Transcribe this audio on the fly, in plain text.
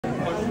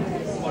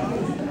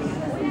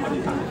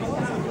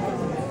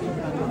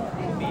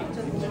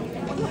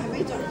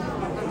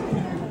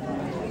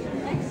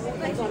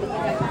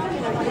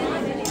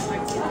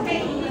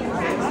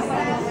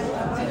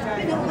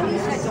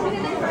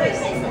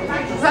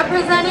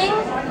Representing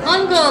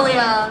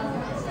Mongolia.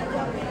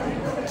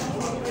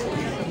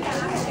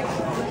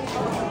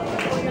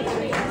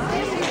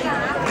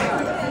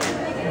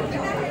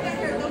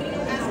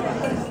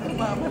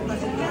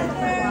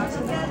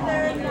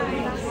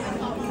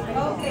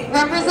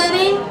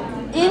 Representing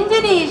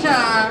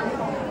Indonesia.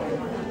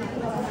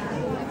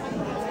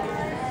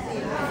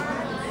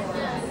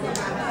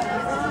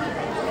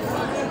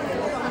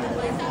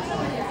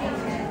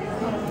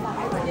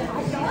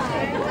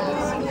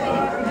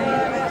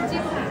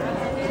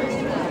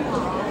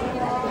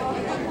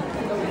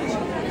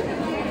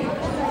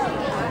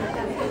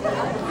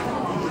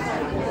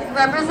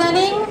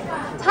 Representing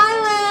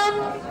Thailand.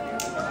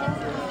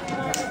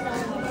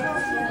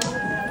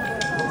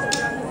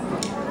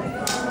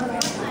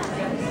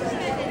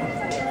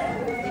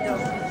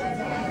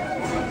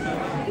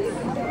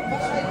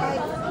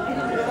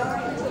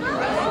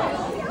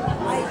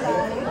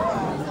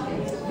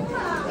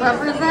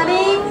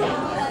 Representing,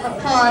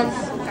 applause.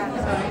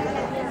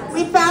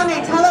 We found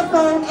a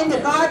telephone in the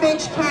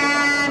garbage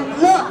can.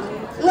 Look,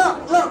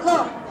 look, look,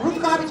 look. Whose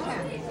garbage can?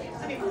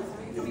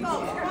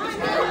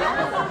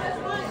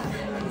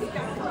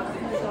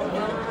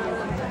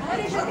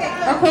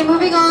 Okay,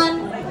 moving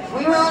on.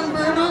 We were on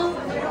Burma.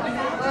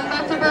 Going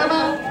back to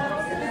Burma.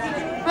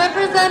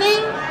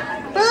 Representing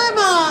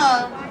Burma.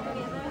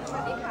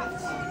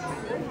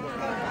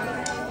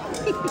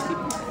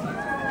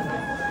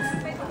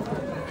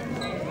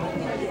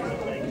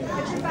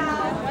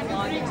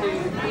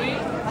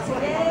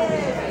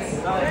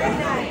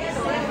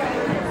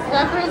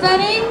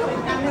 Representing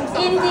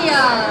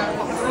India.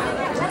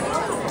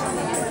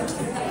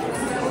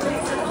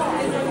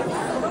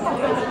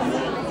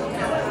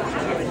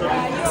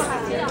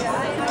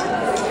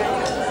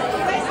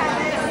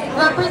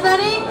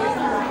 Representing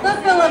the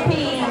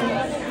Philippines.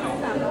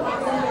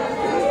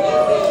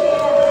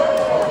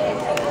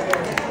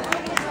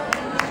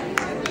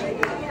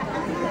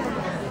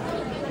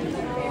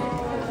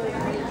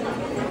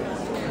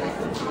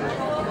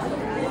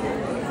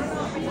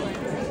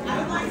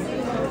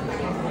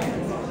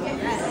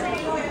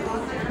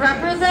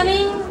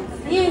 Representing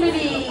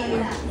Unity.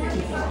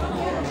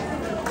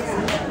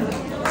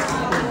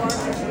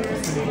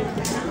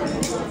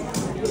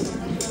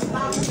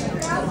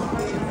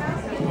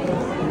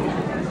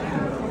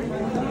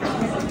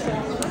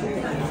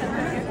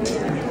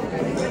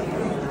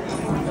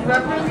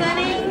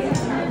 Representing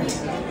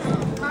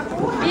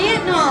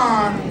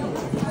Vietnam.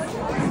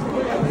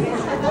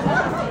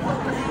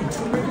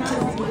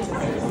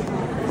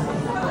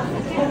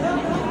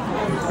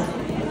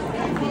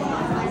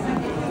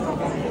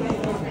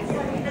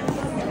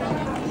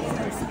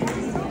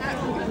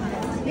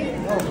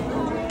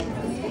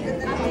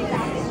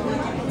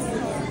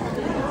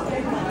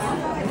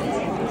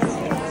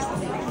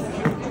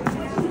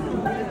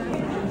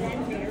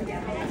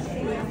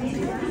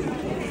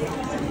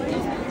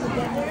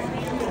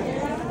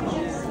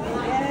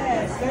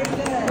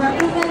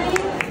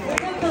 Representing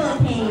the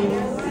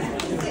Philippines.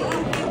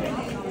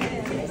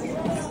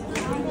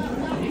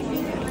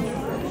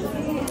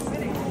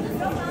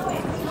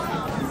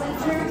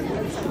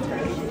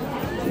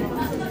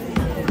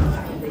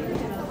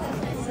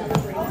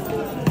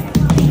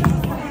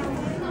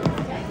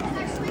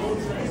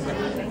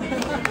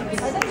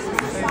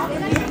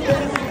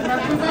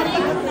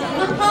 Representing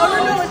Nepal.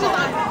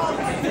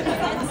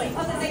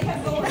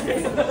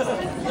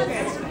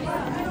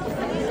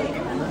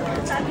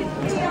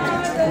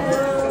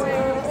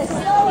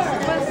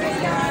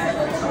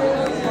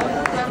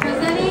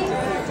 Representing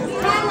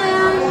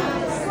Thailand.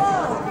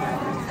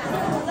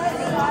 Representing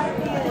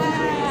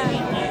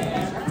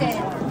the Philippines.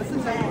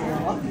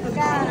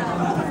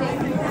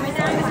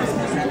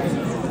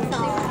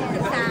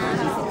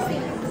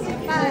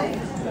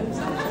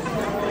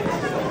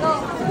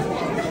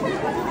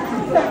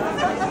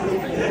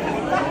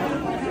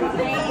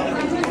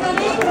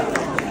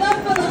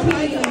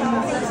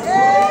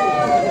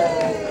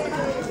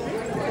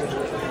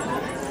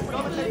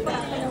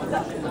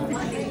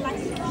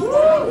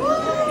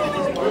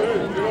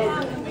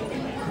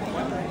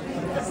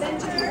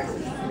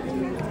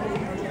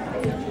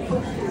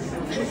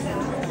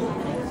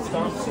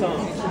 Stomp, stomp.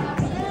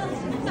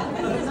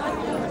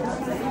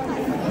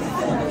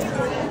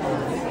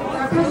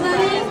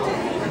 Representing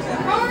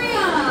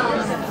Korea.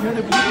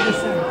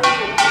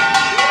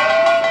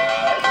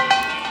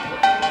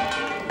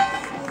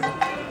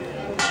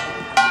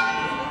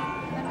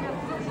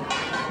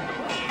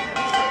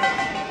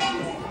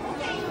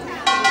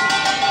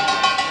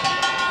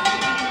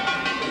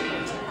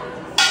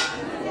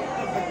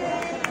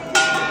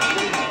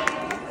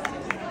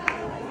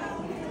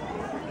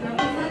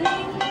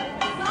 Representing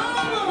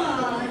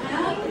Samoa.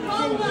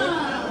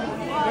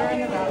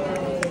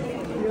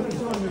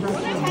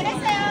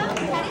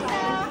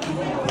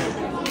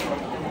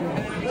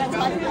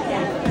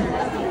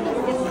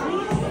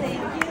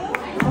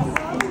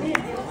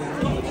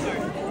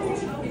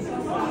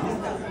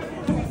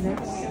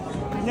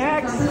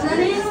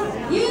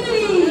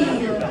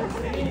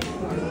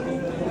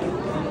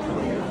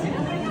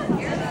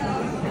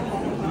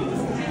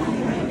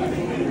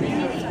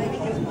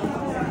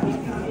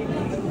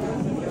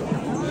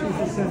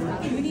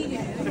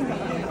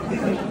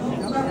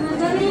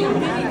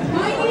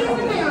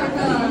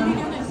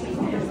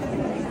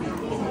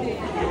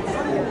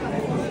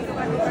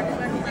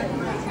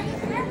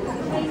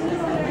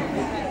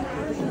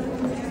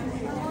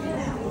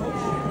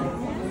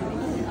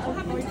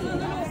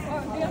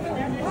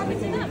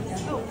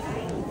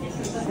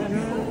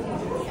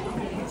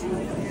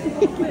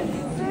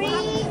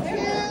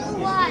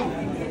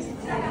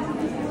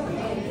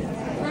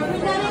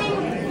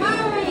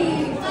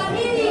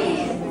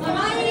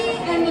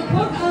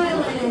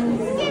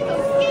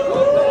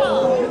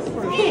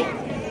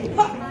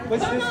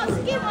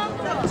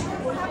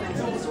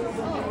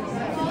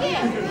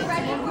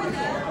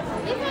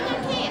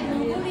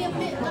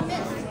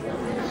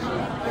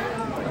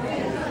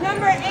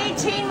 number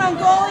 18,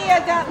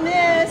 Mongolia, got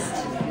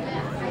missed.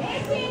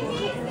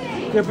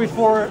 They're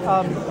before, should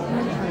have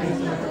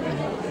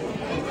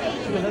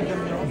let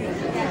them know.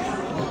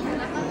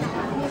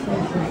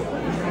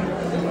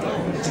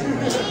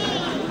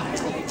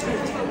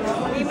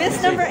 We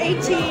missed number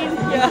 18.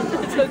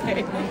 Yeah, it's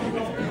okay.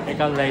 It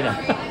got later.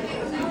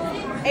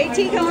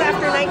 18 comes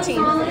after 19.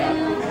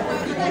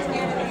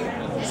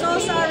 So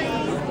sorry.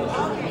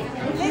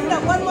 Linda,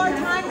 one more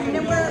time and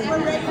then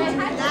we're ready.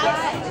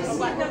 Just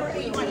skip number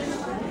 18.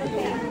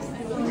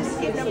 We just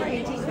skip number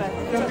 18, but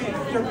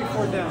They're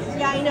before down.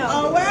 yeah, I know.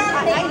 Oh, where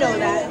are they? I know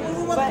that.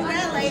 But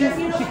She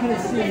couldn't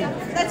see me.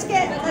 let's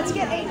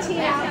get 18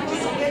 out.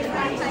 Just a good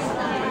practice.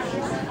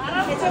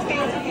 It's okay.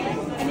 It's okay.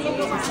 And then you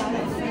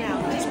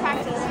just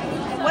practice.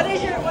 What are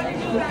you?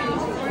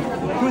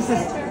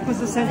 Who's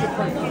the center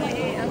point?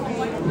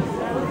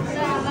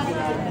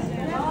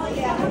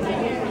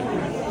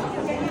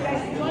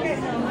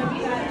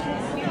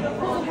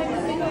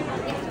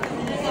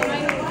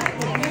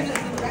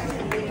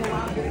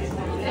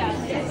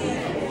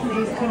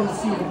 Couldn't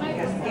see them.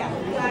 Yeah,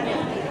 got it.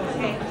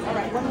 Okay. All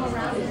right. One more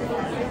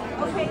round.